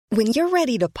When you're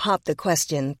ready to pop the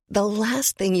question, the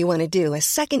last thing you want to do is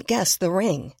second-guess the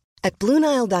ring. At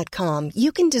BlueNile.com,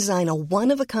 you can design a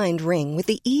one-of-a-kind ring with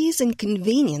the ease and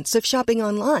convenience of shopping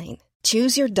online.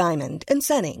 Choose your diamond and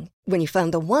setting. When you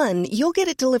find the one, you'll get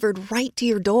it delivered right to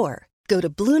your door. Go to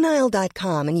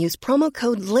BlueNile.com and use promo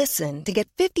code LISTEN to get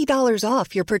 $50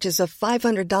 off your purchase of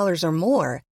 $500 or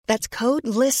more. That's code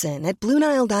LISTEN at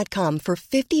BlueNile.com for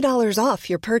 $50 off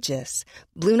your purchase.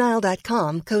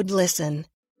 BlueNile.com, code LISTEN.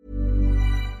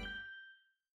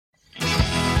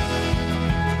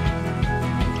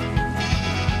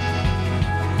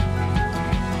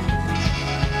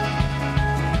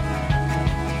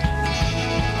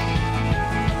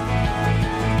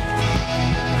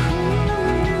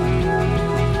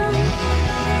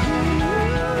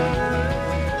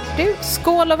 Du,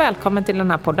 skål och välkommen till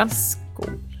den här podden. Skål.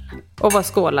 Och vad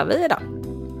skålar vi idag?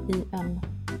 I en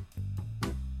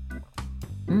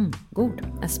god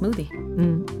smoothie.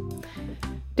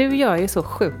 Du gör ju så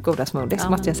sjukt goda smoothies,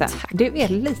 måste jag säga. Tack. Du är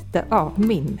lite av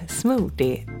min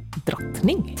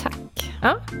smoothie-drottning. Tack.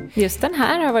 Ja. Just den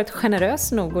här har varit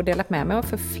generös nog och delat med mig av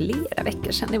för flera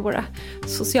veckor sedan i våra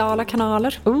sociala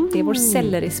kanaler. Det är vår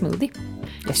selleri-smoothie.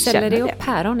 Selleri och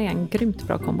päron är en grymt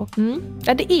bra kombo.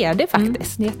 Ja, det är det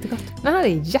faktiskt. Jättegott. Den här är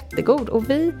jättegod. Och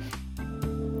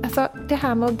alltså det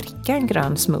här med att dricka en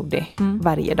grön smoothie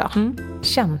varje dag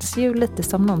känns ju lite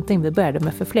som någonting vi började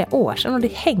med för flera år sedan. Och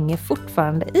det hänger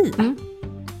fortfarande i.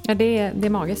 Ja, det är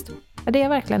magiskt. Ja, det är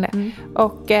verkligen det.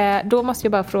 Och då måste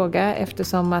jag bara fråga,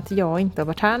 eftersom att jag inte har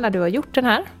varit här när du har gjort den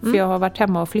här. För jag har varit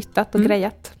hemma och flyttat och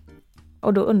grejat.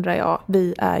 Och då undrar jag,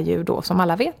 vi är ju då som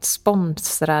alla vet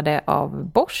sponsrade av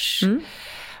Bosch.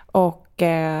 Och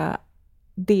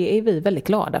det är vi väldigt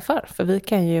glada för vi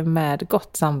kan ju med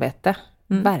gott samvete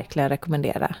verkligen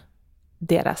rekommendera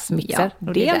deras mixer. Ja,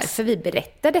 och det är därför vi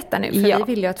berättar detta nu. För vi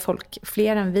vill ju att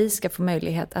fler än vi ska få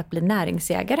möjlighet att bli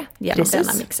näringsägare genom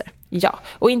denna mixer. Ja,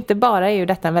 och inte bara är ju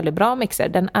detta en väldigt bra mixer.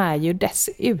 Den är ju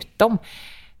dessutom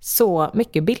så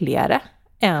mycket billigare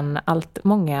än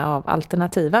många av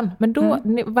alternativen. Men då,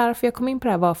 varför jag kom in på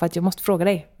det här var för att jag måste fråga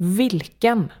dig,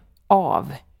 vilken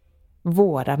av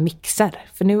våra mixer?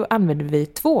 För nu använder vi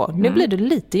 2. Nu blir det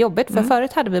lite jobbigt, för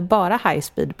förut hade vi bara High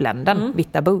Speed blenden,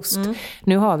 Vita Boost.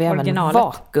 Nu har vi även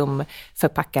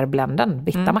vakuumförpackarblenden,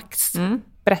 Vita Max.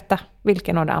 Berätta,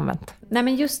 vilken har du använt? Nej,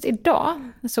 men just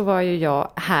idag så var ju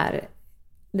jag här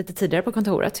lite tidigare på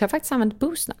kontoret, så jag har faktiskt använt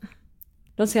Boosten.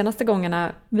 De senaste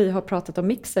gångerna vi har pratat om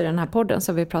mixer i den här podden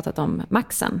så har vi pratat om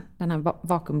Maxen, den här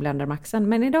vakuumblender-Maxen.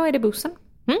 Men idag är det Boosten.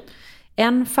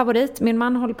 En favorit, min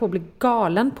man håller på att bli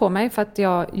galen på mig för att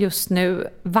jag just nu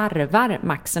varvar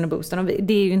Maxen och Boosten. Och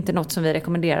det är ju inte något som vi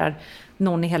rekommenderar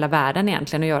någon i hela världen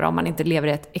egentligen att göra om man inte lever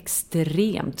i ett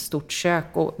extremt stort kök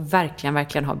och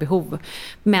verkligen har behov.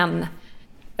 Men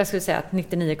jag skulle säga att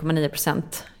 99,9%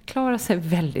 klarar sig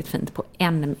väldigt fint på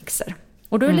en mixer.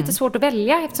 Och då är det lite svårt att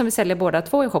välja eftersom vi säljer båda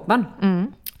 2 i shoppen.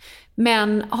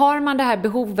 Men har man det här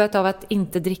behovet av att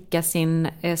inte dricka sin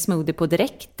smoothie på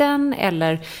direkten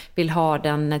eller vill ha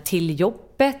den till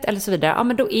jobbet eller så vidare, ja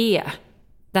men då är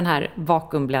den här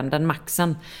vakuumblenden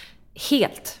Maxen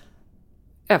helt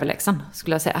överlägsen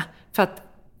skulle jag säga. För att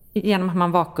genom att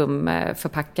man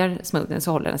vakuumförpackar smoothien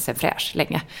så håller den sig fräsch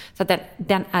länge. Så att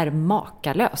den är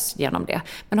makalös genom det.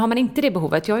 Men har man inte det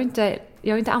behovet, jag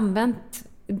har inte använt.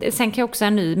 Sen kan ju också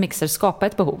en ny mixer skapa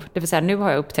ett behov. Det vill säga, nu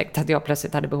har jag upptäckt att jag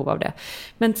plötsligt hade behov av det.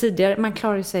 Men tidigare, man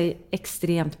klarar sig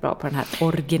extremt bra på den här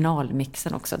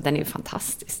originalmixen också. Den är ju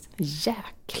fantastisk.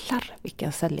 Jäklar,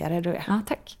 vilken säljare du är. Ja,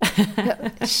 tack.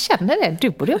 Jag känner det. Du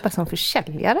borde jobba som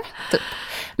försäljare, typ.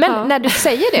 Men när du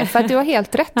säger det, för att du har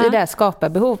helt rätt i det här skapa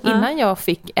behov. Innan jag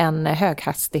fick en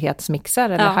höghastighetsmixer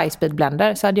eller high speed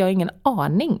blender så hade jag ingen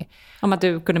aning om att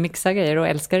du kunde mixa grejer och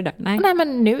älskade det. Nej,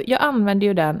 men nu, jag använder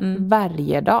ju den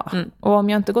varje dag. Och om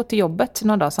jag inte går till jobbet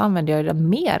någon dag så använder jag den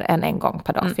mer än en gång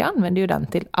per dag. För jag använder ju den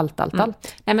till allt.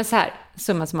 Nej, men så här,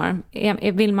 summa summarum.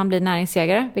 Vill man bli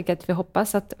näringsägare, vilket vi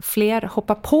hoppas att fler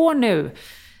hoppar på nu,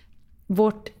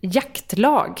 vårt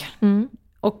jaktlag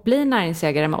och bli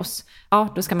näringsägare med oss, ja,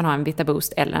 då ska man ha en Vita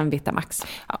Boost eller en Vita Max.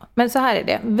 Ja, men så här är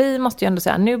det. Vi måste ju ändå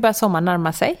säga, nu börjar sommaren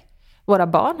närma sig. Våra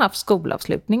barn har haft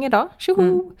skolavslutning idag.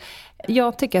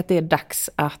 Jag tycker att det är dags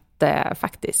att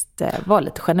faktiskt vara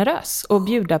lite generös och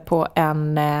bjuda på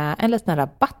en liten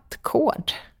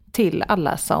rabattkod till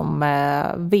alla som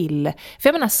vill. För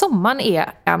jag menar, sommaren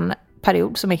är en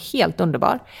period som är helt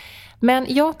underbar. Men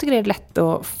jag tycker det är lätt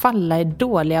att falla i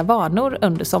dåliga vanor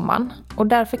under sommaren. Och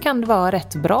därför kan det vara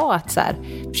rätt bra att så här,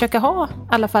 försöka ha i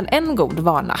alla fall en god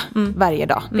vana varje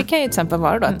dag. Det kan ju till exempel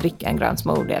vara då att dricka en grön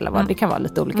smoothie eller vad. Det kan vara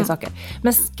lite olika saker.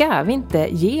 Men ska vi inte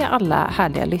ge alla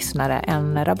härliga lyssnare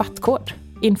en rabattkod?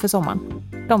 inför sommaren.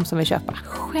 De som vill köpa.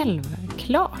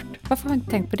 Självklart. Varför har man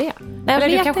inte tänkt på det? Nej,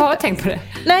 eller du kanske har tänkt på det?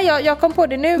 Nej, jag kom på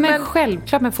det nu. Men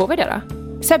självklart, men får vi det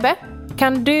då? Sebbe,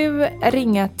 kan du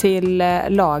ringa till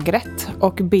lagret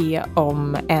och be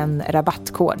om en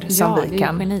rabattkod som vi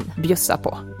kan bjussa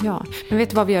på? Ja, men vet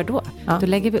du vad vi gör då? Ja. Då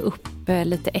lägger vi upp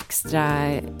lite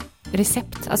extra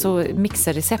recept, alltså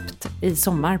mixerrecept i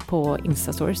sommar på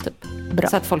Instastories typ. Bra.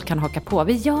 Så att folk kan haka på.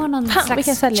 Vi gör någon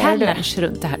slags challenge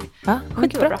runt det här. Ja,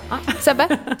 skitbra. Ja.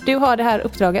 Sebbe, du har det här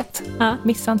uppdraget. Ja.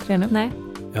 Missa inte det nu. Nej.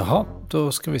 Jaha,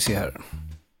 då ska vi se här.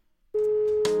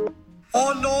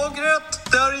 Ja,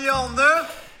 lagret, där är Janne.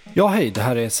 Ja, hej, det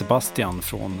här är Sebastian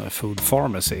från Food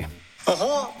Pharmacy.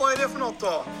 Jaha, vad är det för något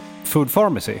då? Food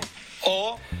Pharmacy?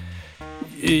 Ja.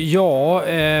 Ja,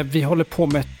 vi håller på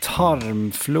med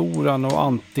tarmfloran och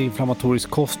antiinflammatorisk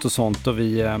kost och sånt. Och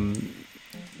vi...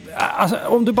 alltså,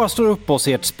 om du bara slår upp oss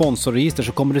i ert sponsorregister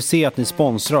så kommer du se att ni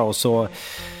sponsrar oss. Och,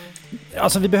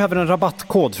 alltså, vi behöver en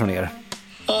rabattkod från er.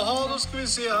 Jaha, då ska vi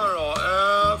se här då.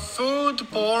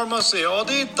 Food Pharmacy, ja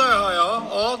det hittar jag här ja.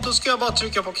 Ja, då ska jag bara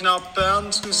trycka på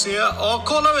knappen. Ska vi se. Ja,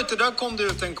 kolla vet du, där kom det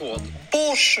ut en kod.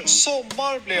 Bosch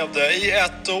sommar blev det i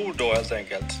ett ord då helt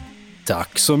enkelt.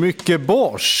 Tack så mycket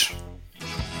Bosch!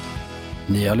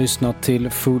 Ni har lyssnat till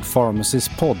Food Pharmacys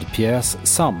poddpjäs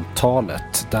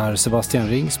Samtalet där Sebastian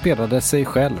Ring spelade sig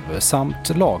själv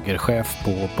samt lagerchef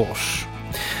på Bosch.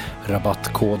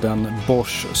 Rabattkoden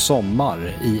Bosch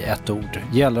sommar i ett ord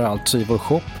gäller alltså i vår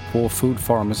shop på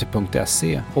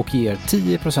foodpharmacy.se och ger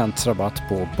 10% rabatt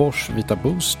på Bosch Vita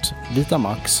Boost, Vita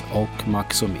Max och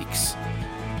Max & Mix.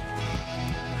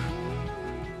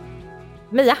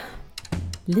 Mia.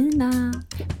 Lina.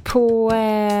 På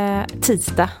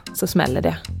tisdag så smäller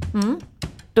det.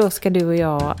 Då ska du och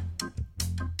jag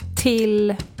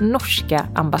till norska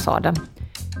ambassaden.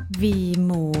 Vi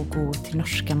må gå till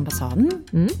norska ambassaden.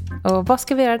 Och vad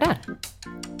ska vi göra där?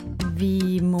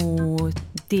 Vi må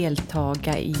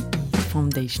deltaga i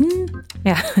Foundation.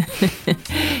 Ja.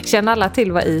 Känner alla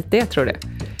till vad IT är, tror du?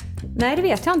 Nej, det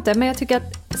vet jag inte. Men jag tycker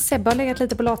att Sebbe har legat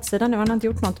lite på latsidan nu. Han har inte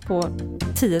gjort något på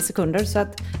 10 sekunder. Så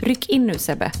att ryck in nu,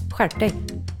 Sebbe. Skärp dig.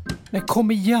 Men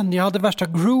kom igen, jag hade värsta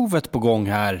groovet på gång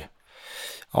här.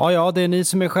 Ja, det är ni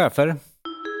som är chefer.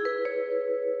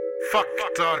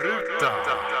 Faktaruta.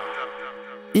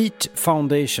 EAT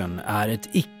Foundation är ett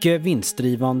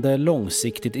icke-vinstdrivande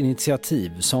långsiktigt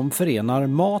initiativ som förenar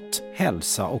mat,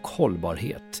 hälsa och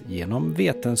hållbarhet genom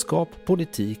vetenskap,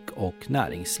 politik och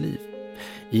näringsliv.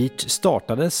 EAT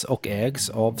startades och ägs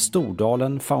av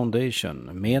Stordalen Foundation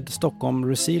med Stockholm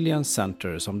Resilience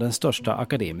Center som den största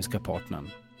akademiska partnern.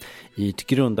 EAT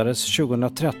grundades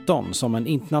 2013 som en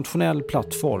internationell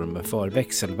plattform för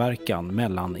växelverkan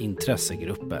mellan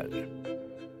intressegrupper.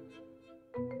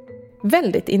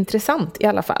 Väldigt intressant i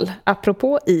alla fall.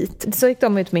 Apropå EAT så gick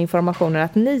de ut med informationen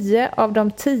att 9 av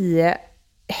de 10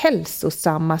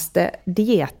 hälsosammaste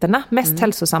dieterna, mest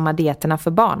hälsosamma dieterna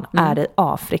för barn är i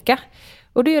Afrika.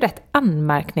 Och det är ju rätt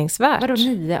anmärkningsvärt. Vadå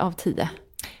 9 av 10?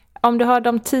 Om du har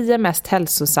de 10 mest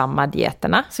hälsosamma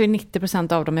dieterna. Så är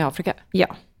 90% av dem i Afrika? Ja.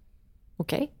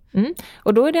 Okej.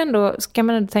 Och då är det ändå, ska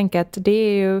man ändå tänka att det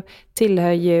är ju,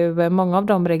 tillhör ju, många av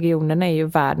de regionerna är ju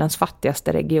världens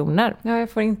fattigaste regioner. Ja, jag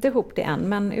får inte ihop det än,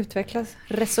 men utveckla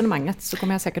resonemanget så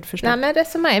kommer jag säkert förstå. Nej, men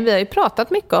resonemanget, vi har ju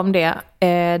pratat mycket om det,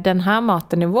 den här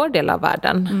maten i vår del av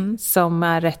världen som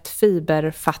är rätt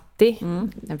fiberfattig.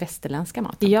 Den västerländska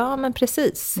maten. Ja, men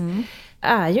precis.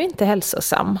 Är ju inte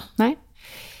hälsosam. Nej.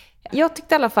 Jag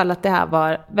tyckte i alla fall att det här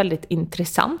var väldigt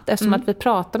intressant eftersom att vi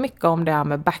pratar mycket om det här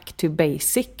med back to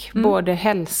basic, både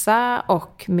hälsa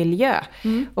och miljö.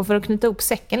 Och för att knyta ihop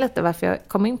säcken lite varför jag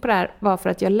kom in på det här var för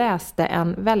att jag läste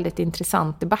en väldigt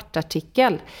intressant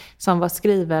debattartikel som var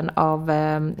skriven av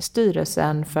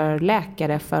styrelsen för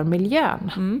läkare för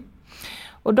miljön.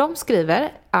 Och de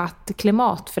skriver att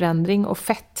klimatförändring och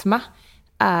fetma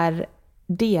är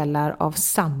delar av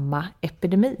samma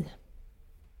epidemi.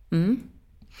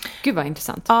 Gud vad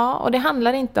intressant. Ja, och det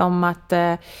handlar inte om att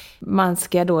man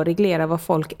ska då reglera vad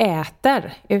folk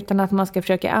äter utan att man ska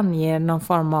försöka ange någon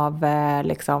form av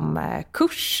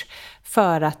kurs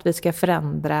för att vi ska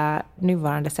förändra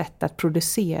nuvarande sätt att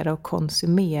producera och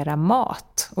konsumera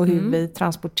mat och hur vi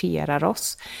transporterar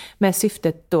oss med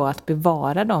syftet då att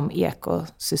bevara de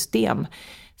ekosystem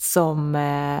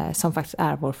som faktiskt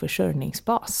är vår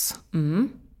försörjningsbas.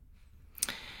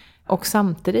 Och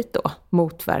samtidigt då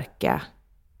motverka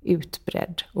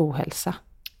utbredd ohälsa.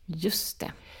 Just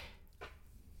det.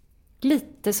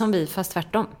 Lite som vi, fast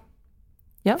tvärtom.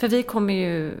 Ja. För vi kommer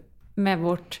ju med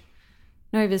vårt...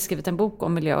 Nu har vi skrivit en bok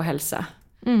om miljö och hälsa.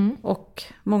 Och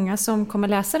många som kommer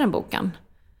läsa den boken,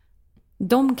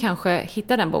 de kanske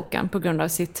hittar den boken på grund av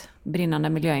sitt brinnande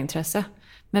miljöintresse.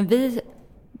 Men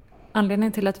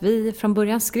anledningen till att vi från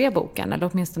början skrev boken, eller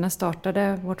åtminstone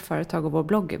startade vårt företag och vår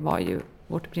blogg, var ju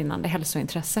vårt brinnande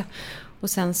hälsointresse. Och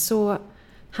sen så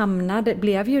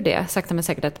blev ju det sakta men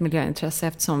säkert ett miljöintresse,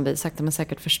 eftersom vi sakta men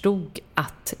säkert förstod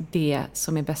att det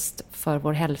som är bäst för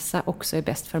vår hälsa också är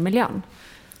bäst för miljön.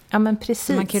 Ja, men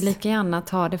precis. Man kan ju lika gärna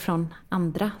ta det från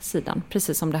andra sidan,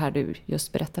 precis som det här du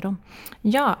just berättade om.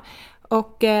 Ja,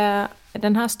 och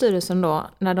den här styrelsen då,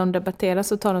 när de debatterar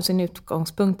så tar de sin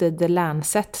utgångspunkt i The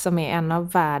Lancet, som är en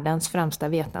av världens främsta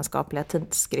vetenskapliga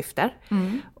tidskrifter.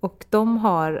 Och de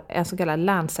har en så kallad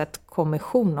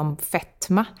Lancet-kommission om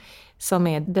fetma, som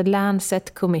är The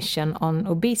Lancet Commission on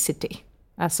Obesity.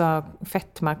 Alltså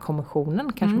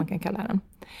fetma-kommissionen kanske man kan kalla den.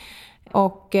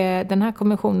 Och den här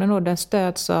kommissionen då, den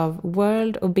stöds av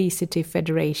World Obesity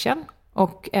Federation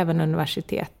och även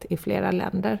universitet i flera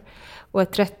länder. Och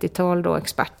ett 30-tal då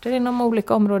experter inom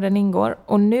olika områden ingår.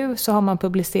 Och nu så har man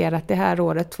publicerat det här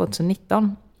året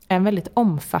 2019 en väldigt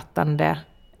omfattande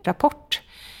rapport.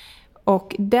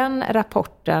 Och den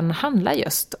rapporten handlar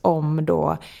just om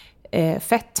då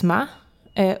fetma,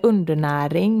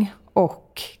 undernäring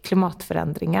och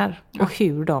klimatförändringar och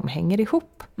hur de hänger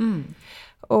ihop.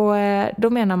 Och då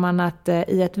menar man att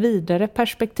i ett vidare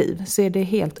perspektiv så är det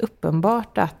helt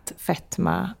uppenbart att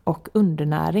fetma och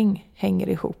undernäring hänger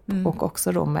ihop och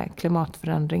också då med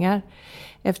klimatförändringar.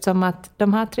 Eftersom att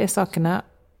de här 3 sakerna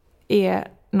är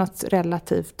något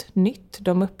relativt nytt.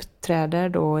 De uppträder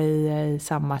då i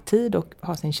samma tid och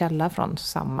har sin källa från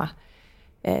samma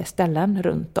ställen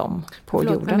runt om på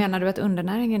jorden. Men menar du att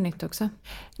undernäring är nytt också?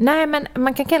 Nej, men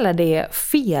man kan kalla det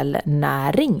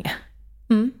felnäring.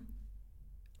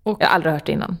 Och jag har aldrig hört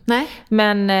det innan. Nej.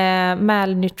 Men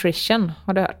malnutrition,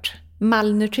 har du hört?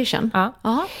 Malnutrition? Ja.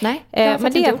 Aha, nej.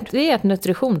 Men det är ett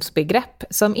nutritionsbegrepp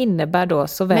som innebär då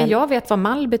såväl... Men jag vet vad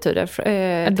mal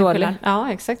betyder. Dålig.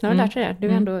 Ja, exakt. Nu har du lärt dig det.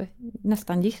 Du är ändå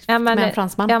nästan gift med en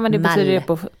fransman. Ja, men det betyder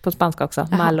det på spanska också.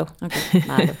 Aha, malo. Okay.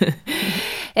 Malo.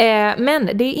 Men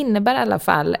det innebär i alla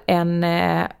fall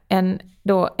en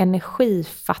då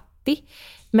energifattig,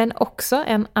 men också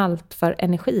en alltför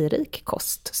energirik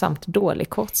kost samt dålig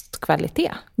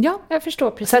kostkvalitet. Ja, jag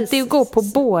förstår precis. Så att det går på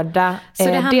båda delarna. Så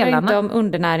det handlar inte om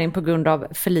undernäring på grund av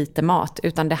för lite mat,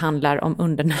 utan det handlar om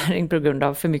undernäring på grund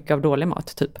av för mycket av dålig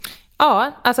mat, typ?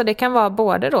 Ja, alltså det kan vara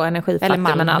både då energifattig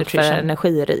men alltför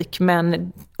energirik.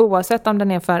 Men oavsett om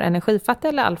den är för energifattig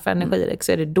eller alltför energirik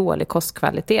så är det dålig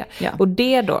kostkvalitet. Ja. Och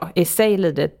det då i sig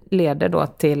leder då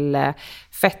till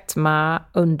fetma,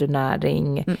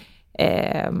 undernäring,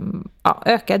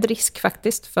 ökad risk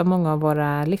faktiskt för många av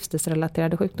våra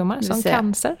livsstilsrelaterade sjukdomar som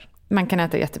cancer. Man kan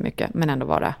äta jättemycket men ändå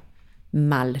vara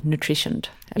malnutritioned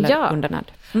eller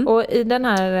undernärd. Och i den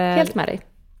här... Helt med dig.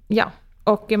 Ja.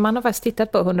 Och man har faktiskt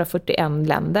tittat på 141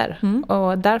 länder.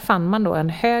 Och där fann man då en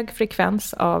hög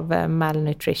frekvens av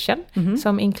malnutrition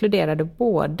som inkluderade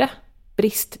både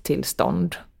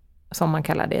bristtillstånd, som man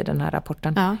kallar det i den här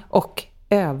rapporten, och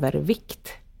övervikt.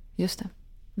 Just det.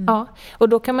 Ja, och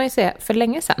då kan man ju säga, för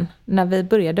länge sedan när vi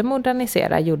började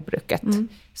modernisera jordbruket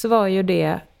så var ju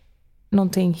det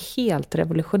någonting helt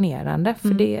revolutionerande. För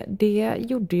det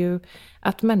gjorde ju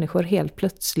att människor helt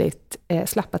plötsligt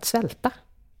slapp att svälta.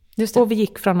 Och vi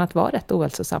gick från att vara rätt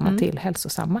ohälsosamma till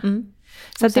hälsosamma.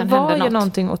 Så att det var ju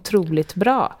någonting otroligt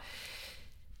bra.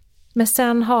 Men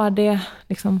sen har det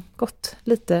liksom gått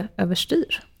lite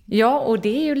överstyr. Ja, och det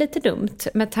är ju lite dumt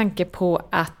med tanke på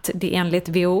att det enligt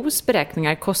WHO:s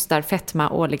beräkningar kostar fetma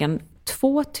årligen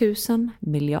 2000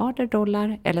 miljarder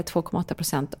dollar eller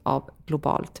 2,8% av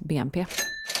globalt BNP.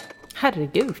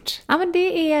 Herregud. Ja, men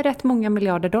det är rätt många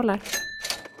miljarder dollar.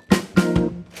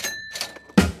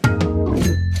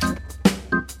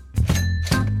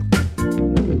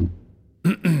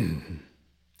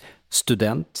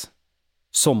 Student,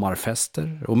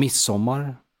 sommarfester och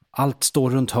midsommar. Allt står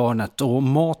runt hörnet och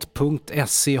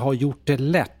mat.se har gjort det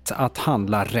lätt att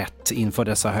handla rätt inför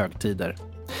dessa högtider.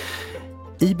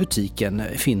 I butiken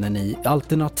finner ni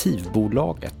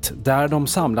Alternativbolaget där de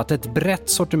samlat ett brett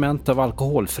sortiment av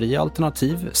alkoholfria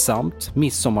alternativ samt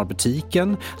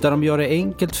Midsommarbutiken där de gör det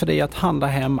enkelt för dig att handla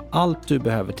hem allt du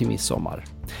behöver till midsommar.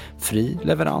 Fri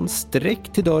leverans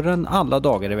direkt till dörren alla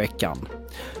dagar i veckan.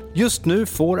 Just nu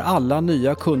får alla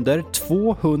nya kunder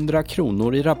 200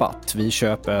 kronor i rabatt vid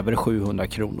köp över 700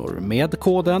 kronor med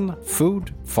koden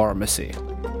FOODPHARMACY.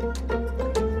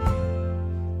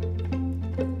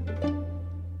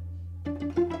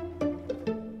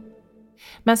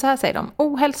 Men så här säger de,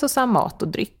 ohälsosam mat och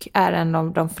dryck är en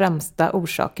av de främsta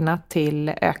orsakerna till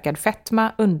ökad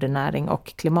fetma, undernäring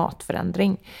och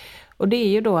klimatförändring. Och det är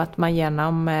ju då att man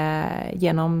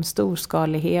genom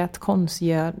storskalighet,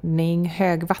 konstgödning,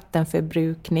 hög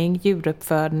vattenförbrukning,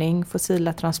 djuruppfödning,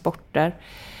 fossila transporter.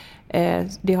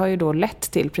 Det har ju då lett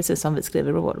till, precis som vi skriver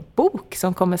i vår bok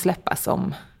som kommer släppas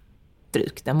om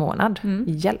drygt en månad.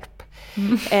 Hjälp.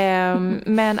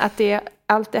 Men att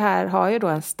allt det här har ju då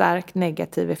en stark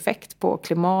negativ effekt på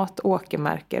klimat,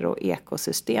 åkermarker och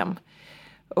ekosystem.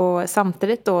 Och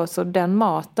samtidigt då, så den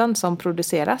maten som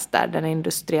produceras där, den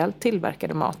industriellt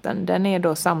tillverkade maten, den är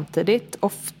då samtidigt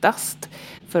oftast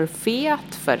för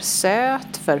fet, för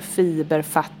söt, för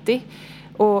fiberfattig.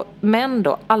 Men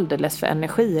då alldeles för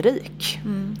energirik.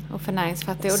 Och för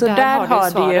näringsfattig. Och så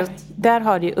där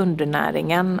har du ju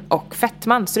undernäringen och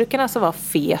fettman. Så du kan alltså vara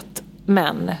fet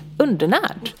men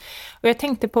undernärd. Och jag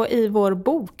tänkte på, i vår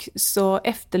bok så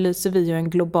efterlyser vi ju en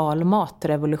global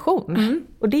matrevolution.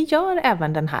 Och det gör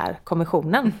även den här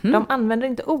kommissionen. De använder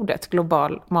inte ordet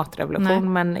global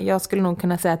matrevolution, men jag skulle nog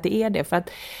kunna säga att det är det. För att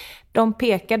de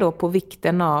pekar då på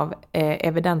vikten av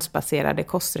evidensbaserade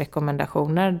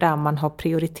kostrekommendationer där man har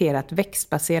prioriterat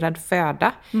växtbaserad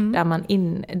föda, där man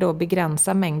då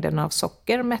begränsar mängden av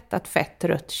socker, mättat fett,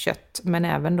 rött kött, men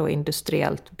även då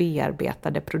industriellt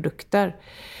bearbetade produkter.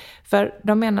 För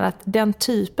de menar att den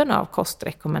typen av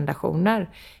kostrekommendationer,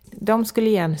 de skulle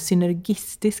ge en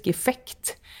synergistisk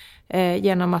effekt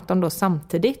genom att de då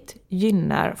samtidigt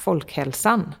gynnar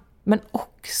folkhälsan. Men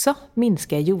också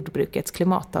minska jordbrukets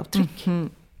klimatavtryck.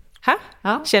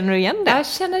 Ja. Känner du igen det? Jag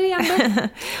känner igen det.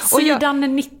 Sidan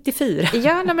 94.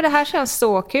 Ja, men det här känns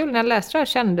så kul. När jag läste det här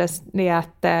kändes det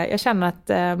att jag känner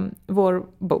att vår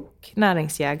bok,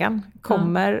 Näringsjägaren,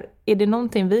 kommer... Är det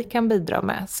någonting vi kan bidra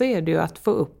med, så är det ju att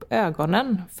få upp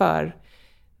ögonen för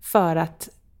att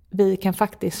vi kan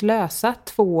faktiskt lösa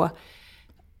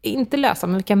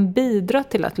men vi kan bidra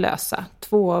till att lösa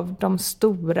 2 av de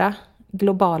stora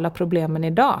globala problemen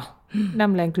idag.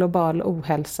 Nämligen global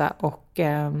ohälsa och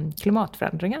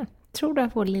klimatförändringar. Tror du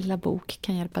att vår lilla bok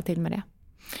kan hjälpa till med det?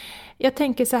 Jag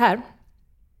tänker så här.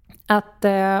 Att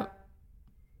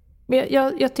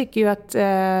jag tycker ju att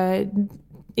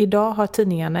idag har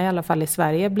tidningarna, i alla fall i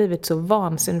Sverige, blivit så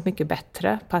vansinnigt mycket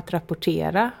bättre på att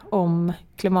rapportera om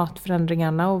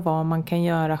klimatförändringarna och vad man kan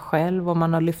göra själv. Och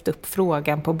man har lyft upp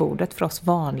frågan på bordet för oss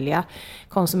vanliga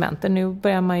konsumenter. Nu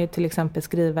börjar man ju till exempel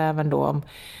skriva även då om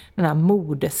den här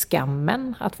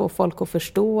modeskammen. Att få folk att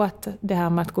förstå att det här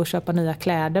med att gå och köpa nya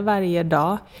kläder varje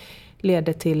dag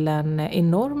leder till en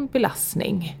enorm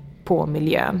belastning på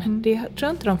miljön. Det tror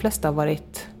jag inte de flesta har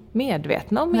varit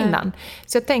medvetna om innan.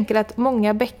 Så jag tänker att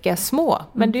många bäckar små.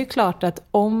 Men det är ju klart att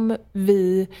om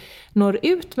vi når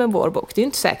ut med vår bok, det är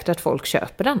inte säkert att folk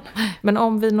köper den. Men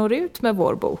om vi når ut med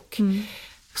vår bok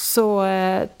så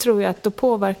tror jag att då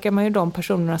påverkar man ju de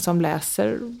personerna som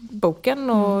läser boken.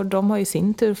 Och de har ju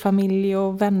sin tur familj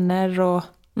och vänner och...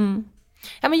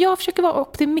 Ja, men jag försöker vara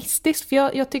optimistisk,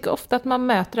 för jag tycker ofta att man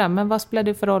möter det. Men vad spelar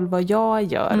det för roll vad jag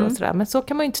gör och sådär. Men så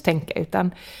kan man ju inte tänka,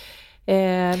 utan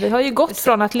vi har ju gått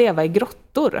från att leva i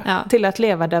grottor till att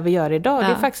leva där vi gör idag. Det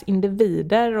är faktiskt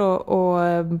individer och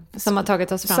som har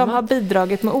tagit oss framåt. Som har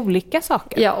bidragit med olika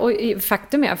saker. Ja, och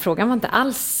faktum är att frågan var inte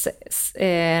alls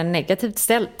negativt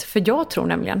ställt. För jag tror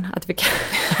nämligen att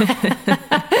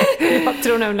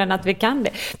vi kan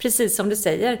det. Precis som du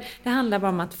säger, det handlar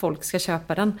bara om att folk ska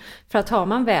köpa den. För att har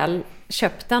man väl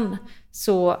köpt den,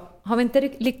 så har vi inte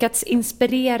lyckats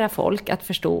inspirera folk att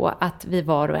förstå att vi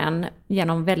var och en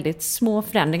genom väldigt små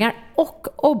förändringar och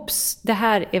obs, det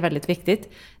här är väldigt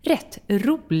viktigt, rätt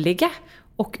roliga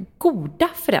och goda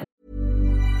förändringar.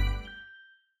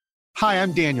 Hi,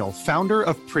 I'm Daniel, founder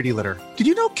of Pretty Litter. Did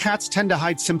you know cats tend to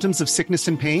hide symptoms of sickness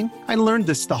and pain? I learned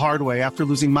this the hard way after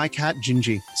losing my cat,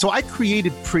 Gingy. So I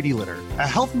created Pretty Litter, a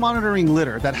health monitoring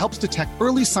litter that helps detect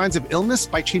early signs of illness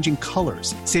by changing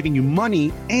colors, saving you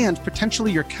money and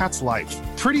potentially your cat's life.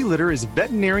 Pretty Litter is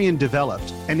veterinarian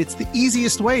developed, and it's the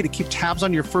easiest way to keep tabs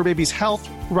on your fur baby's health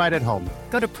right at home.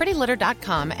 Go to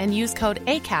prettylitter.com and use code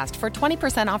ACAST for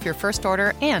 20% off your first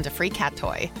order and a free cat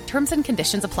toy. Terms and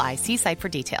conditions apply. See site for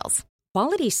details.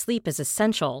 Quality sleep is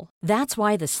essential. That's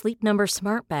why the Sleep Number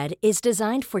Smart Bed is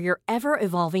designed for your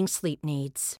ever-evolving sleep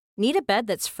needs. Need a bed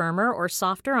that's firmer or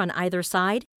softer on either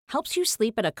side? Helps you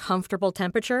sleep at a comfortable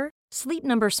temperature? Sleep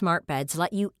Number Smart Beds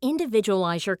let you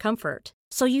individualize your comfort,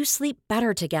 so you sleep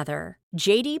better together.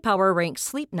 JD Power ranks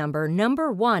Sleep Number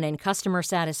 #1 in customer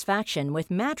satisfaction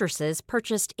with mattresses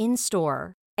purchased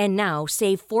in-store. And now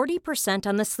save 40%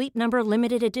 on the Sleep Number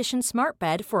Limited Edition Smart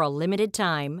Bed for a limited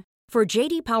time. For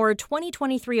JD Power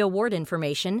 2023 award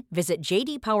information, visit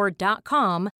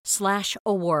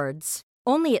jdpower.com/awards.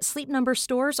 Only at Sleep Number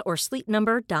stores or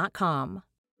sleepnumber.com.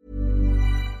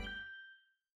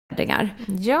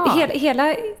 Ja.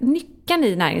 Hela nyckeln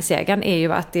i näringsjägaren är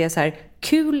ju att det är så här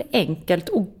kul, enkelt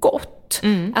och gott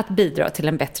att bidra till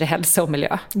en bättre hälsa och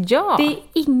miljö. Ja. Det är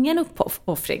ingen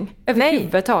uppoffring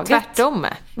överhuvudtaget. Tvärtom.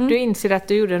 Du inser att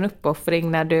du gjorde en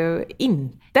uppoffring när du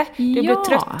inte. Du blev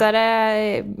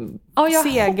tröttare,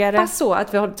 segare. Jag hoppas så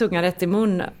att vi har tungan rätt i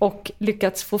mun och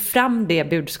lyckats få fram det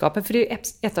budskapet. För det är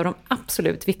ett av de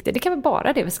absolut viktiga. Det kan vara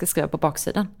bara det vi ska skriva på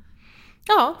baksidan.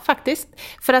 Ja, faktiskt.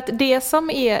 För att det som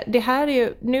är, det här är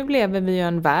ju, nu lever vi i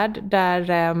en värld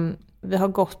där vi har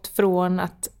gått från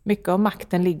att mycket av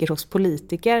makten ligger hos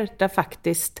politiker, där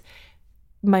faktiskt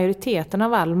majoriteten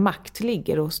av all makt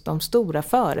ligger hos de stora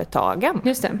företagen.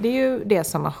 Just det. Det är ju det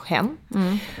som har hänt.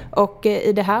 Och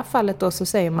i det här fallet då så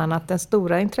säger man att den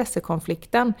stora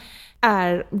intressekonflikten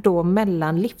är då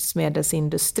mellan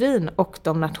livsmedelsindustrin och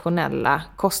de nationella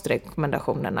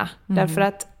kostrekommendationerna. Därför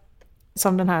att,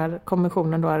 som den här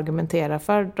kommissionen då argumenterar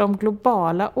för, de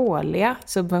globala årliga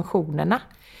subventionerna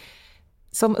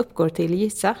som uppgår till,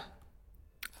 gissa?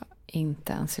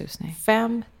 Inte en susning.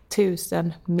 5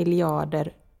 000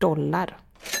 miljarder dollar.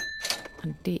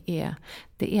 Det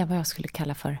är vad jag skulle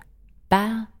kalla för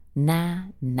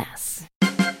bananas.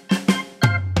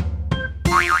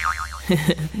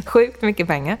 Sjukt mycket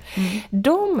pengar.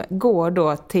 De går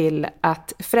då till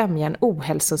att främja en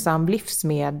ohälsosam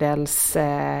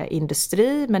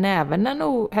livsmedelsindustri, men även en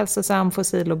ohälsosam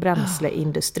fossil- och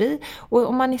bränsleindustri. Och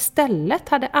om man istället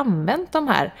hade använt de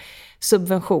här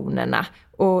subventionerna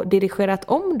och dirigerat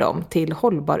om dem till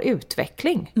hållbar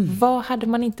utveckling, vad hade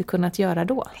man inte kunnat göra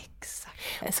då? Exakt.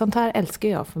 Sånt här älskar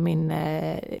jag, för min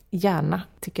hjärna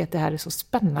tycker att det här är så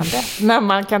spännande när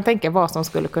man kan tänka vad som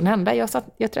skulle kunna hända.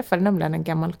 Jag träffade nämligen en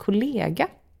gammal kollega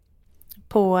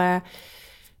på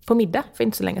middag för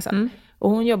inte så länge sedan. Och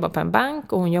hon jobbar på en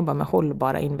bank och hon jobbar med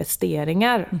hållbara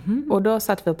investeringar. Och då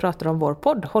satt vi och pratade om vår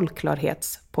podd,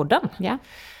 Hållklarhetspodden. Ja.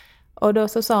 Och då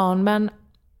så sa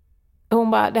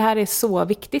hon bara, det här är så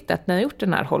viktigt att ni har gjort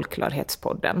den här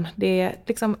hållklarhetspodden. Det är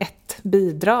liksom ett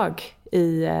bidrag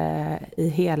i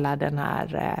hela den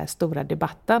här stora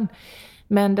debatten.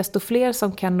 Men desto fler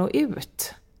som kan nå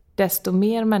ut, desto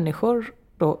mer människor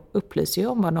då upplyser ju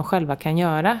om vad de själva kan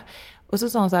göra. Och så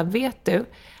sa hon så här, vet du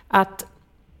att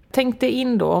tänk dig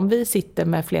in då om vi sitter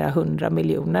med flera 100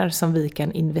 miljoner som vi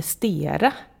kan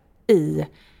investera i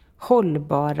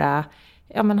hållbar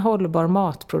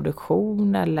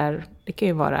matproduktion, eller det kan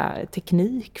ju vara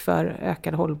teknik för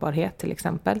ökad hållbarhet till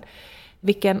exempel.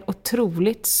 Vilken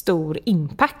otroligt stor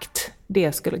impact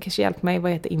det skulle, kanske hjälpa mig,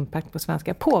 vad heter impact på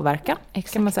svenska? Påverkan,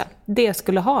 kan man säga. Det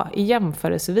skulle ha i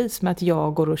jämförelsevis med att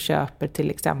jag går och köper till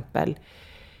exempel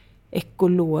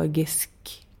ekologisk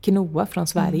quinoa från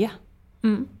Sverige.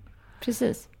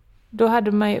 Precis. Då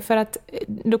hade man ju,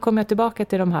 då kommer jag tillbaka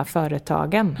till de här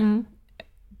företagen.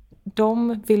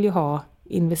 De vill ju ha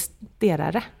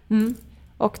investerare.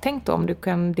 Och tänk då om du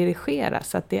kan dirigera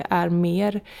så att det är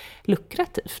mer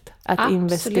lukrativt att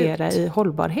investera i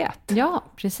hållbarhet. Ja,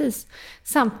 precis.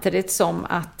 Samtidigt som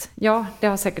att, det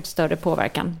har säkert större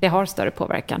påverkan. Det har större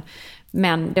påverkan.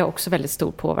 Men det har också väldigt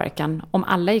stor påverkan. Om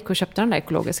alla gick och köpte den där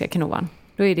ekologiska quinoan,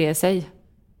 då är det i sig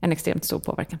en extremt stor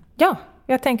påverkan. Ja,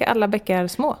 jag tänker alla bäckar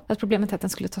små. Att problemet är att den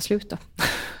skulle ta slut då.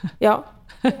 Ja,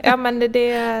 men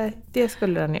det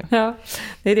skulle den ju. Ja,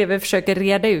 det är det vi försöker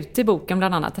reda ut i boken,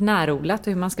 bland annat närodlat och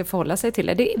hur man ska förhålla sig till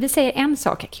det. Vi säger en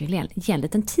sak, jag kan ju ge en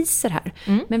liten teaser här,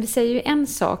 men vi säger ju en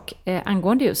sak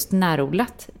angående just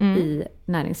närodlat i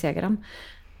näringsjägaren.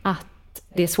 Att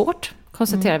det är svårt,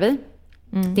 konstaterar vi.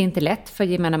 Det är inte lätt för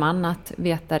gemene man att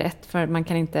veta rätt, för man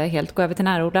kan inte helt gå över till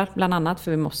närodlat, bland annat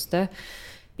för vi måste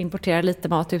importera lite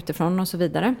mat utifrån och så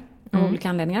vidare av olika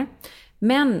anledningar.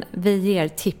 Men vi ger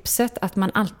tipset att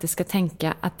man alltid ska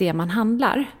tänka att det man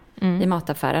handlar i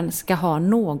mataffären ska ha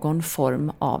någon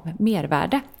form av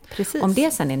mervärde. Precis. Om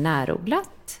det sen är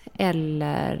närodlat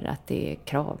eller att det är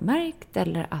kravmärkt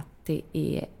eller att det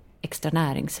är extra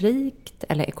näringsrikt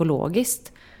eller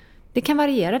ekologiskt. Det kan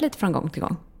variera lite från gång till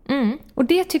gång. Och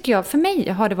det tycker jag, för mig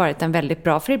har det varit en väldigt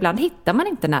bra, för ibland hittar man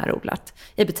inte närodlat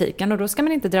i butiken och då ska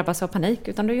man inte drabbas av panik,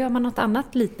 utan då gör man något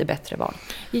annat lite bättre val.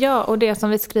 Ja, och det som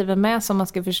vi skriver med som man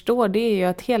ska förstå, det är ju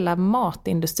att hela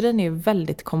matindustrin är ju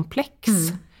väldigt komplex.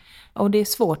 Och det är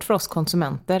svårt för oss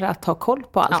konsumenter att ha koll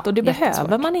på allt, och det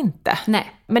behöver man inte.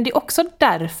 Nej. Men det är också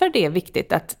därför det är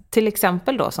viktigt att till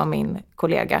exempel då som min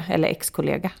kollega, eller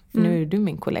ex-kollega, nu är du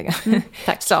min kollega,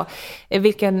 Tack. så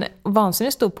vilken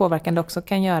vansinnigt stor påverkan det också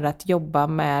kan göra att jobba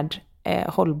med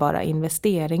hållbara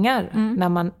investeringar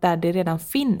där det redan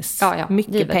finns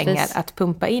mycket givetvis. pengar att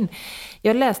pumpa in.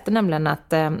 Jag läste nämligen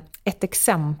att ett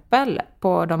exempel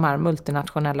på de här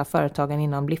multinationella företagen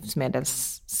inom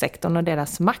livsmedelssektorn och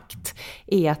deras makt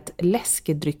är att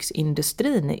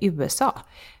läskedrycksindustrin i USA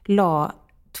la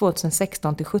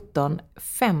 2016-17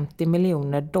 $50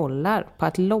 miljoner på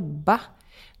att lobba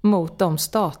mot de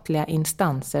statliga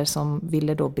instanser som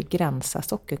ville då begränsa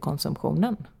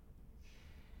sockerkonsumtionen.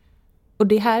 Och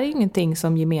det här är ingenting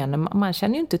som gemene, man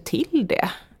känner ju inte till det.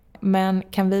 Men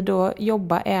kan vi då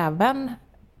jobba även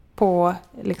på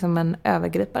liksom en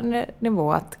övergripande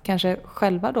nivå att kanske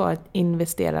själva då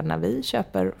investera när vi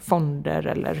köper fonder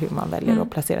eller hur man väljer att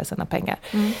placera sina pengar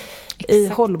i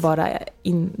hållbara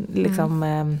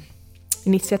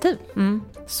initiativ.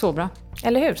 Så bra.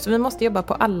 Eller hur? Så vi måste jobba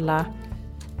på alla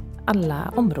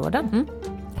områden.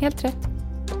 Helt rätt.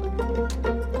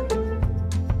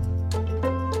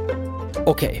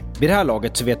 Okej, vid det här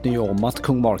laget så vet ni ju om att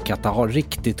Kung Markatta har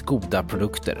riktigt goda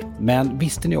produkter. Men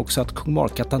visste ni också att Kung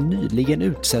Markatta nyligen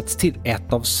utsätts till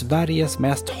ett av Sveriges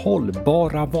mest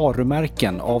hållbara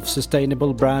varumärken av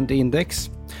Sustainable Brand Index?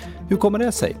 Hur kommer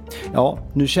det sig? Ja,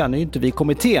 nu känner ju inte vi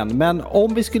kommittén, men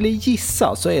om vi skulle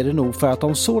gissa så är det nog för att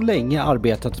de så länge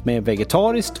arbetat med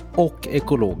vegetariskt och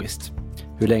ekologiskt.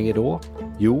 Hur länge då?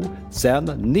 Jo,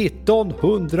 sedan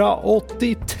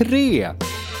 1983!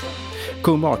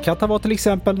 Kung Markatta var till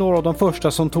exempel några av de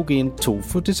första som tog in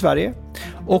tofu till Sverige.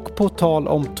 Och på tal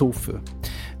om tofu.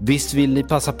 Visst vill ni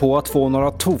passa på att få några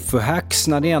tofu-hacks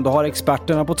när ni ändå har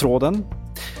experterna på tråden?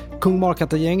 Kung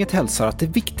Markatta-gänget hälsar att det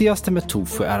viktigaste med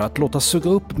tofu är att låta suga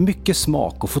upp mycket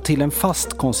smak och få till en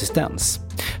fast konsistens.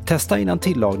 Testa innan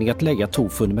tillagning att lägga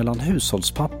tofun mellan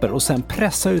hushållspapper och sen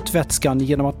pressa ut vätskan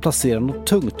genom att placera något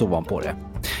tungt ovanpå det.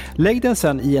 Lägg den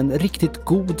sen i en riktigt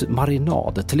god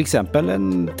marinad, till exempel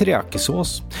en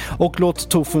teriyaki-sås, och låt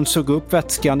tofun suga upp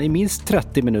vätskan i minst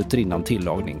 30 minuter innan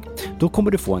tillagning. Då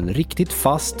kommer du få en riktigt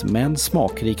fast men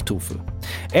smakrik tofu.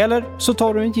 Eller så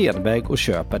tar du en genväg och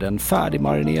köper den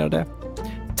färdigmarinerade.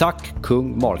 Tack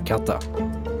Kung Markatta!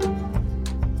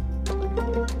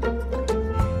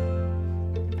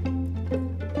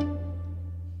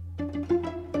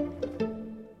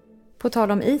 På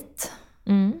tal om IT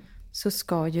så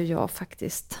ska ju jag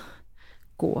faktiskt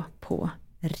gå på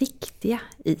riktiga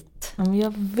IT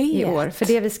Jag vet. i år. För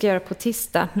det vi ska göra på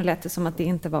tisdag, nu lät det som att det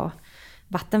inte var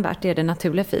vattenvärt, det är det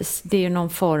naturligtvis. Det är ju någon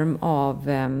form av,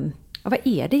 vad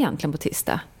är det egentligen på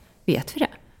tisdag? Vet vi det?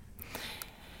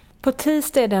 På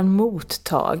tisdag är det en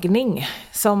mottagning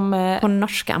som... På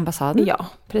norska ambassaden? Ja,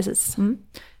 precis.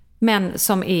 Men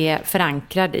som är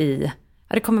förankrad i...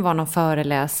 Ja, det kommer vara någon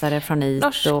föreläsare från IT.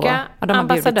 Norska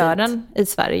ambassadören i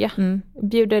Sverige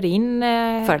bjuder in...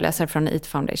 föreläsare från IT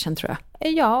Foundation, tror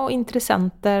jag. Ja, och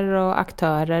intressenter och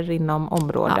aktörer inom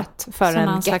området för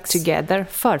en get-together.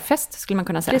 Förfest skulle man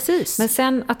kunna säga. Precis. Men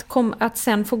sen att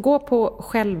sen få gå på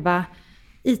själva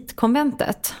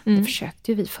IT-konventet, det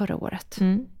försökte ju vi förra året.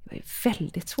 Det var ju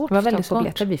väldigt svårt att få tag på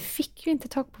biljetter. Vi fick ju inte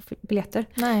tag på biljetter.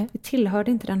 Nej. Vi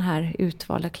tillhörde inte den här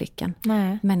utvalda klicken.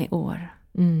 Nej. Men i år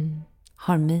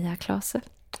har Mia Klase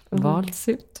valts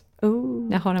ut.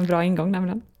 Jag har en bra ingång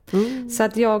nämligen. Så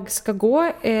att jag ska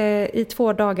gå i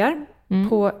 2 dagar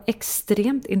på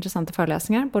extremt intressanta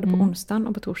föreläsningar, både på onsdagen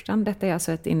och på torsdagen. Detta är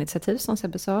alltså ett initiativ som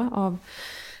Sebbe sa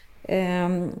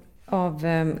av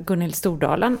Gunhild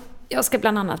Stordalen. Jag ska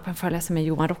bland annat på en föreläsning med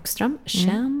Johan Rockström.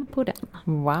 Känn på den.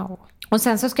 Wow. Och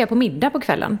sen så ska jag på middag på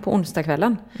kvällen, på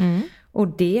onsdagskvällen. Och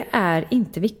det är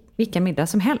inte vilka middag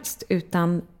som helst,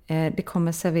 utan det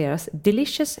kommer serveras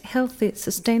Delicious, Healthy,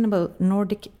 Sustainable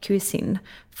Nordic Cuisine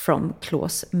from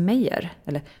Klaus Meyer.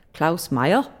 Eller Klaus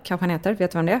Meyer kanske han heter,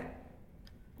 vet du vem det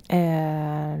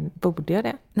är? Borde jag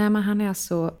det? Nej, men han är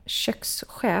alltså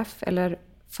kökschef, eller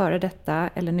före detta,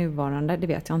 eller nuvarande, det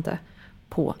vet jag inte,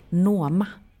 på Noma.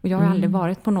 Och jag har aldrig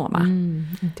varit på Noma.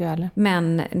 Inte jag heller.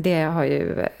 Men det har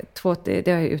ju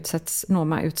utsetts,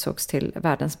 Noma utsågs till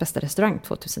världens bästa restaurang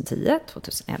 2010,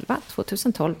 2011,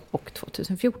 2012 och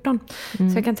 2014. Så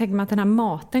jag kan tänka mig att den här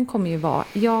maten kommer ju vara,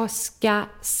 jag ska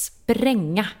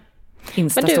spränga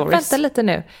Insta-stories. Men du, vänta lite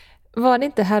nu. Var det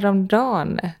inte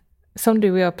häromdagen som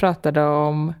du och jag pratade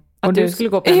om... Att du skulle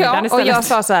gå på den middagen istället? Och jag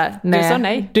sa så här, nej, du sa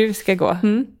nej. Du ska gå.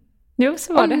 Jo,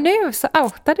 så var det. Och nu så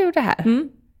outade du det här.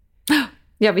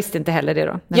 Jag visste inte heller det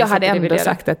då. Jag hade ändå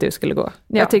sagt att du skulle gå.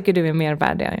 Ja. Jag tycker du är mer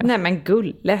värdig än jag. Nej, men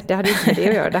gulle, det hade ju inte det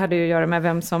att göra. Det hade ju att göra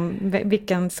med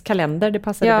vilkens kalender det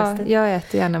passade bäst i. Jag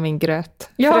äter gärna min gröt.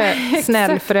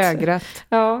 Snäll frögröt.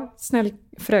 Ja, snäll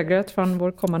frögröt från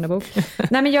vår kommande bok.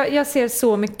 Nej, men jag ser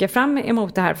så mycket fram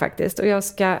emot det här faktiskt. Och jag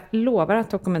ska lova att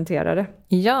dokumentera det.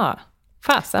 Ja,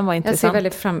 Fasen var intressant.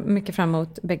 Jag ser väldigt mycket fram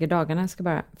emot bägge dagarna. Jag ska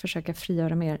bara försöka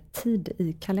frigöra mer tid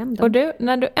i kalendern. Och du,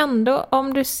 när du ändå,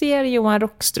 om du ser Johan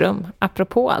Rockström,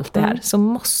 apropå allt det här, så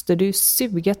måste du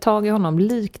suga tag i honom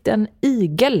likt en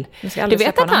igel. Du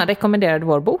vet att han rekommenderade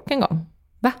vår bok en gång?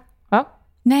 Va? Ja.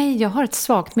 Nej, jag har ett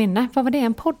svagt minne. Vad var det?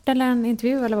 En podd eller en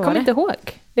intervju? Eller vad var det? Kommer inte ihåg.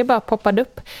 Det bara poppade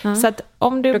upp. Så att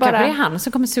om du då bara... kanske det är han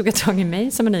som kommer suga tag i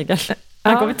mig som en igel.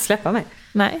 Han kommer inte släppa mig.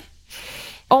 Nej.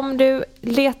 Om du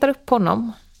letar upp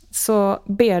honom så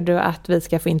ber du att vi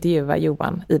ska få intervjua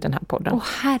Johan i den här podden.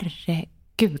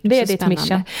 Herregud, det är ditt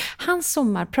mission. Hans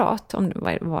sommarprat, om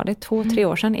var det 2-3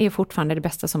 år sedan, är fortfarande det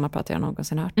bästa sommarprat jag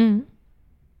någonsin hört.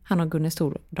 Han och Gunnar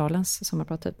Stordalens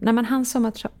sommarprat typ. Nej, men hans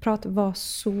sommarprat var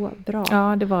så bra.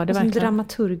 Ja, det var det verkligen. En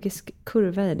dramaturgisk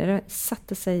kurva i det. Det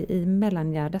satte sig i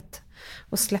mellangärdet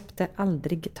och släppte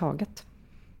aldrig taget.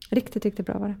 Riktigt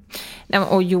bra var det. Nej,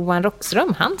 och Johan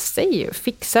Rockström, han säger ju,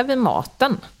 fixar vi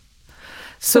maten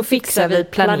så fixar vi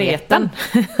planeten.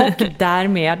 Och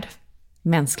därmed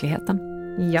mänskligheten.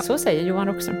 Ja. Så säger Johan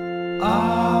Rockström.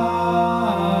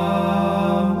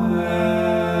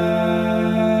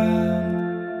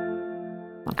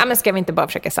 Ja, men ska vi inte bara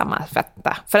försöka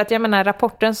sammanfatta? För att jag menar,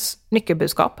 rapportens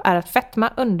nyckelbudskap är att fetma,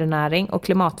 undernäring och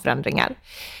klimatförändringar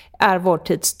är vår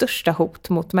tids största hot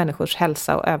mot människors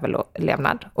hälsa och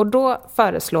överlevnad. Och då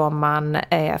föreslår man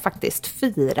faktiskt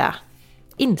 4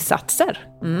 insatser,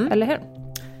 eller hur?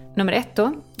 Nummer 1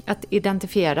 då, att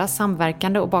identifiera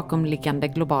samverkande och bakomliggande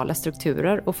globala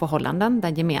strukturer och förhållanden där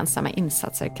gemensamma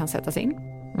insatser kan sättas in.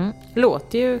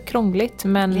 Låter ju krångligt,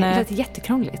 men... Det låter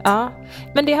jättekrångligt. Ja,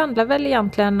 men det handlar väl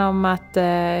egentligen om att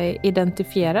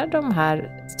identifiera de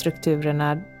här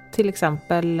strukturerna. Till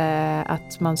exempel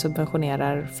att man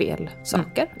subventionerar fel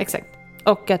saker. Exakt.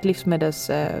 Och att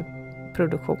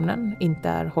livsmedelsproduktionen inte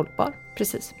är hållbar.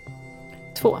 Precis.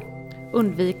 2.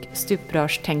 Undvik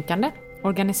stuprörstänkande.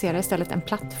 Organisera istället en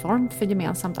plattform för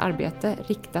gemensamt arbete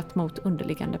riktat mot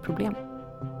underliggande problem.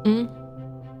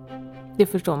 Det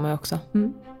förstår man ju också.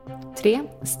 3.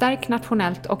 Stärk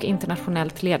nationellt och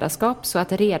internationellt ledarskap så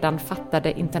att redan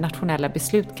fattade internationella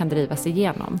beslut kan drivas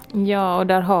igenom. Ja, och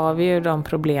där har vi ju de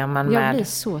problemen med... Jag blir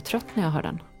så trött när jag hör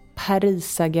den.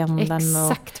 Parisagendan.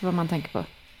 Exakt vad man tänker på.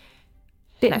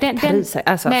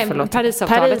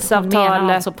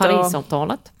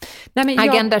 Parisavtalet.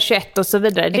 Agenda 21 och så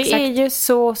vidare. Det är ju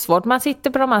så svårt. Man sitter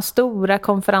på de här stora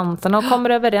konferenserna och kommer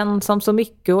överens om så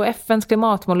mycket. Och FNs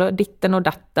klimatmål och ditten och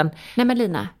datten. Nej men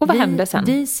Lina, och vad händer sen?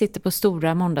 Vi sitter på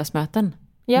stora måndagsmöten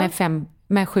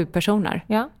med 7 personer.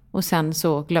 Ja. Och sen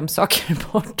så glöms saker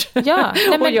bort. Ja,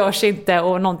 och görs inte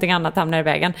och någonting annat hamnar i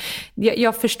vägen.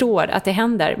 Jag förstår att det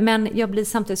händer. Men jag blir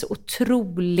samtidigt så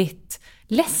otroligt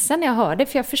ledsen när jag hör det.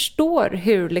 För jag förstår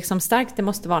hur liksom starkt det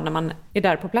måste vara när man är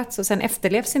där på plats. Och sen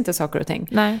efterlevs inte saker och ting.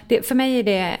 Nej. För mig är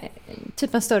det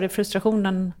typ en större frustration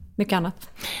än mycket annat.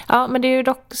 Ja, men det är ju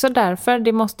dock så därför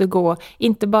det måste gå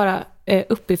inte bara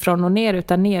uppifrån och ner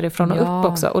utan nerifrån och upp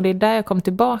också. Och det är där jag kom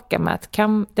tillbaka med att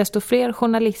desto fler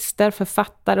journalister,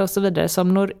 författare och så vidare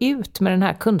som når ut med den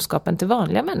här kunskapen till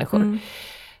vanliga människor.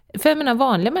 För jag menar,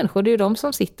 vanliga människor, det är ju de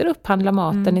som sitter och upphandlar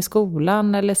maten i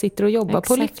skolan eller sitter och jobbar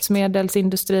på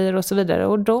livsmedelsindustrier och så vidare.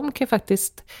 Och de kan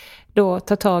faktiskt då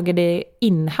ta tag i det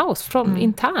in-house,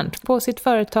 internt på sitt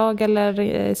företag eller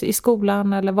i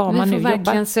skolan eller var man nu jobbar. Vi får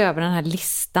verkligen se över den här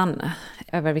listan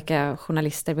över vilka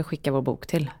journalister vi skickar vår bok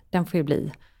till. Den får ju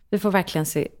bli. Vi får verkligen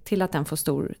se till att den får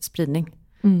stor spridning.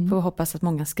 Får vi hoppas att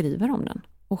många skriver om den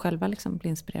och själva liksom blir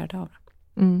inspirerade av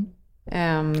den.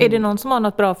 Är det någon som har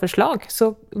något bra förslag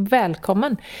så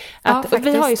välkommen.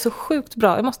 Vi har ju så sjukt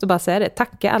bra, jag måste bara säga det,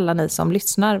 tacka alla ni som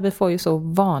lyssnar. Vi får ju så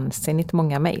vansinnigt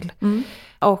många mejl.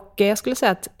 Och jag skulle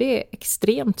säga att det är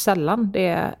extremt sällan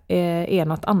det är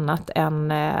något annat än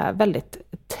väldigt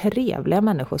trevliga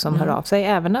människor som hör av sig.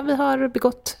 Även när vi har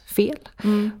begått fel,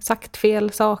 sagt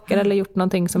fel saker eller gjort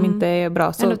någonting som inte är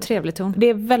bra. Så det är trevlig ton. Det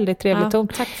är väldigt trevlig ton.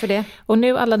 Tack för det. Och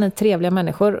nu alla ni trevliga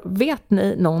människor, vet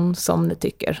ni någon som ni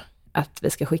tycker att vi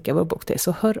ska skicka vår bok till,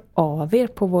 så hör av er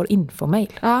på vår infomail.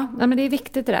 Ja, men det är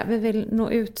viktigt det där. Vi vill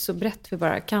nå ut så brett vi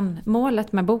bara kan.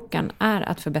 Målet med boken är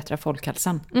att förbättra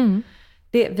folkhälsan.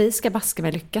 Vi ska baska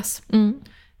med lyckas.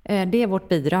 Det är vårt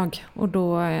bidrag. Och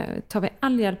då tar vi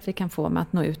all hjälp vi kan få med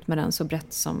att nå ut med den så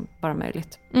brett som bara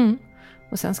möjligt.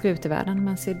 Och sen ska vi ut i världen.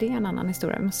 Men se, det är en annan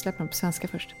historia. Vi måste släppa den på svenska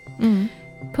först.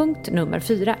 Punkt nummer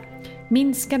 4.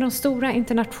 Minska de stora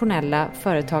internationella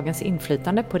företagens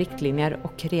inflytande på riktlinjer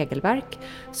och regelverk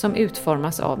som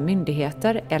utformas av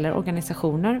myndigheter eller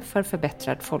organisationer för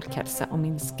förbättrad folkhälsa och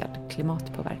minskad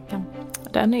klimatpåverkan.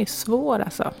 Den är ju svår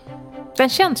alltså. Den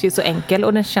känns ju så enkel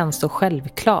och den känns så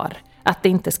självklar. Att det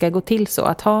inte ska gå till så.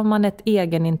 Att har man ett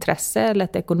egen intresse eller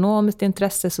ett ekonomiskt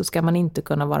intresse så ska man inte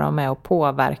kunna vara med och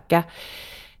påverka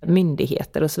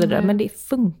myndigheter och så vidare. Men det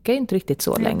funkar ju inte riktigt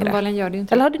så längre. Gör det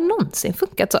inte. Eller har det någonsin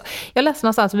funkat så? Jag läste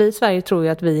någonstans, vi i Sverige tror ju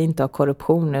att vi inte har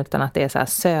korruption utan att det är så här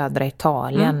södra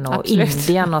Italien och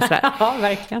Indien och sådär. Ja,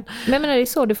 verkligen. Men det är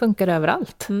så det funkar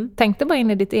överallt. Tänk dig bara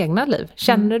in i ditt egna liv.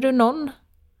 Känner du någon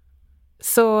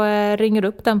så ringer du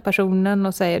upp den personen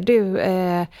och säger du,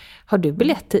 har du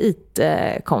biljett till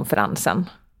IT-konferensen?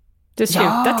 Du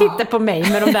slutar titta på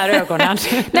mig med de där ögonen.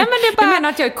 Nej, men det är bara... Du menar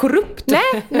att jag är korrupt?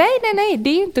 Nej, det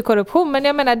är ju inte korruption. Men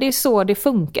jag menar, det är så det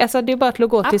funkar. Alltså, det är bara att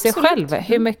gå till sig själv.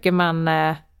 Hur mycket man...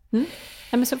 Ja,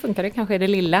 men så funkar det kanske i det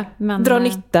lilla. Men... drar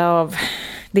nytta av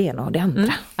det ena och det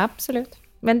andra. Absolut.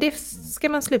 Men det ska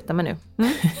man sluta med nu.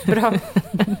 Bra.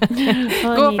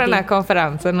 Gå på den här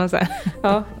konferensen och så.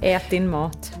 Ja, ät din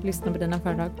mat. Lyssna på dina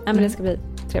föredrag. Nej, men det ska bli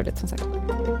trevligt som sagt.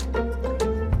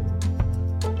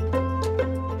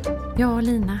 Ja,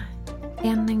 Lina.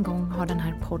 Än en gång har den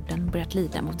här podden börjat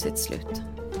lida mot sitt slut.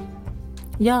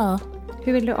 Ja.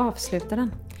 Hur vill du avsluta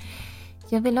den?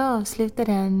 Jag vill avsluta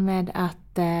den med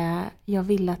att jag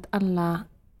vill att alla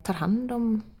tar hand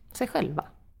om sig själva.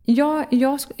 Ja,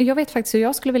 jag vet faktiskt hur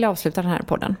jag skulle vilja avsluta den här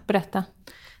podden. Berätta.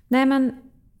 Nej, men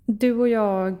du och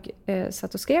jag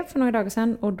satt och skrev för några dagar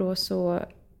sedan och då så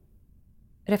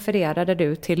refererade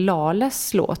du till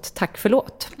Lales låt Tack för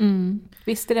låt.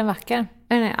 Visst är den vacker?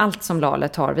 Allt som Lale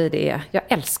tar vid är... Jag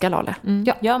älskar Lale.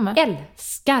 Jag med.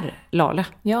 Älskar Lale.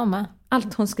 Jag med.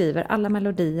 Allt hon skriver, alla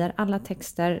melodier, alla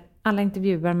texter, alla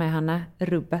intervjuer med henne,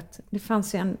 rubbet. Det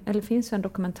finns ju en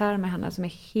dokumentär med henne som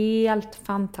är helt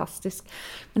fantastisk.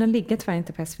 Men den ligger tyvärr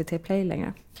inte på SVT Play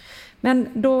längre. Men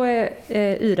då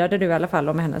yrade du i alla fall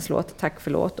om hennes låt Tack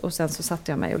för låt. Och sen så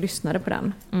satte jag mig och lyssnade på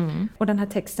den. Och den här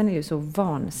texten är ju så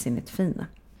vansinnigt fin.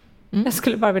 Jag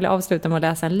skulle bara vilja avsluta med att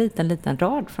läsa en liten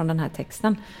rad från den här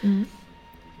texten.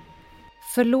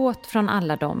 Förlåt från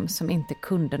alla dem som inte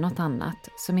kunde något annat,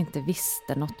 som inte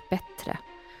visste något bättre.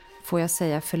 Får jag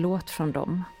säga förlåt från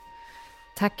dem?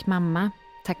 Tack mamma,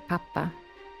 tack pappa.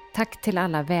 Tack till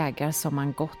alla vägar som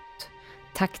man gått.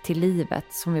 Tack till livet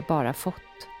som vi bara fått.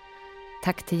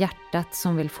 Tack till hjärtat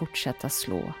som vill fortsätta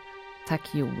slå.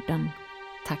 Tack jorden.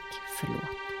 Tack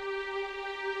förlåt.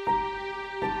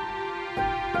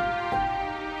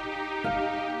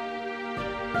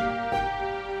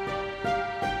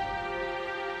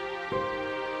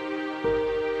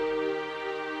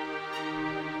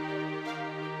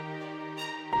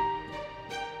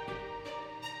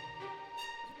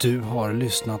 Du har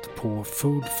lyssnat på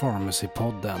Food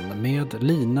Pharmacy-podden med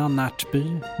Lina Närtby,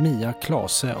 Mia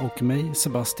Klase och mig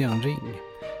Sebastian Ring,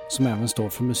 som även står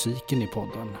för musiken i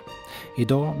podden.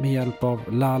 Idag med hjälp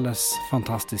av Lales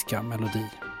fantastiska melodi.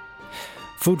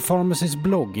 Food Pharmacys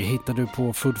blogg hittar du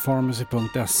på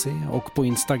foodpharmacy.se och på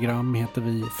Instagram heter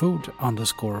vi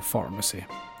food_pharmacy.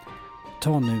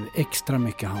 Ta nu extra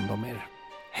mycket hand om er.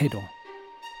 Hej då!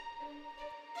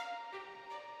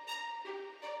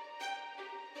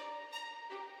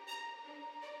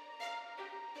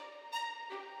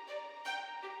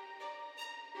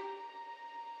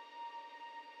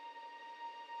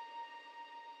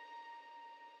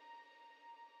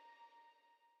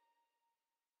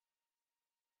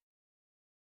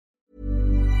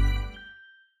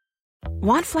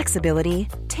 Want flexibility?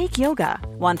 Take yoga.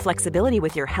 Want flexibility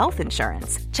with your health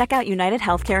insurance? Check out United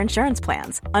Healthcare Insurance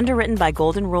Plans. Underwritten by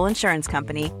Golden Rule Insurance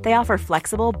Company, they offer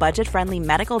flexible, budget-friendly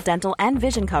medical, dental, and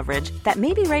vision coverage that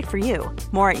may be right for you.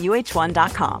 More at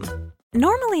uh1.com.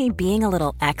 Normally, being a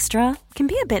little extra can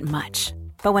be a bit much.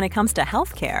 But when it comes to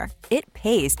healthcare, it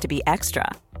pays to be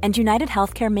extra. And United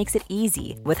Healthcare makes it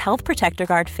easy with Health Protector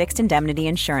Guard fixed indemnity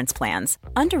insurance plans.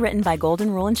 Underwritten by Golden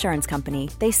Rule Insurance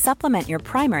Company, they supplement your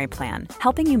primary plan,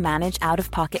 helping you manage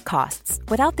out-of-pocket costs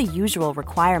without the usual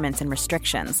requirements and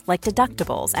restrictions like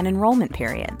deductibles and enrollment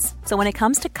periods. So when it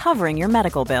comes to covering your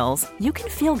medical bills, you can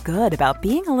feel good about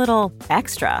being a little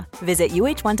extra. Visit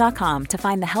uh1.com to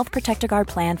find the Health Protector Guard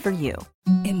plan for you.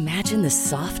 Imagine the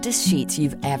softest sheets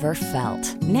you've ever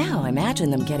felt. Now imagine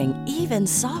them getting even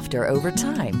softer over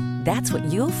time. That's what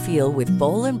you'll feel with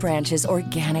Boll & Branch's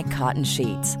organic cotton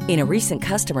sheets. In a recent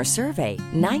customer survey,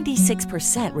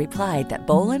 96% replied that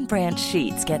Boll & Branch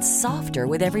sheets get softer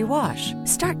with every wash.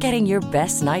 Start getting your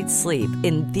best night's sleep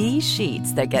in these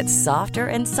sheets that get softer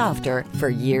and softer for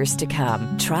years to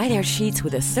come. Try their sheets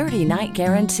with a 30-night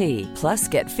guarantee. Plus,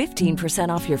 get 15%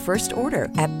 off your first order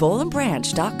at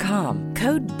bollandbranch.com.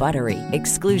 Code BUTTERY.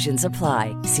 Exclusions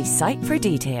apply. See site for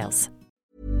details.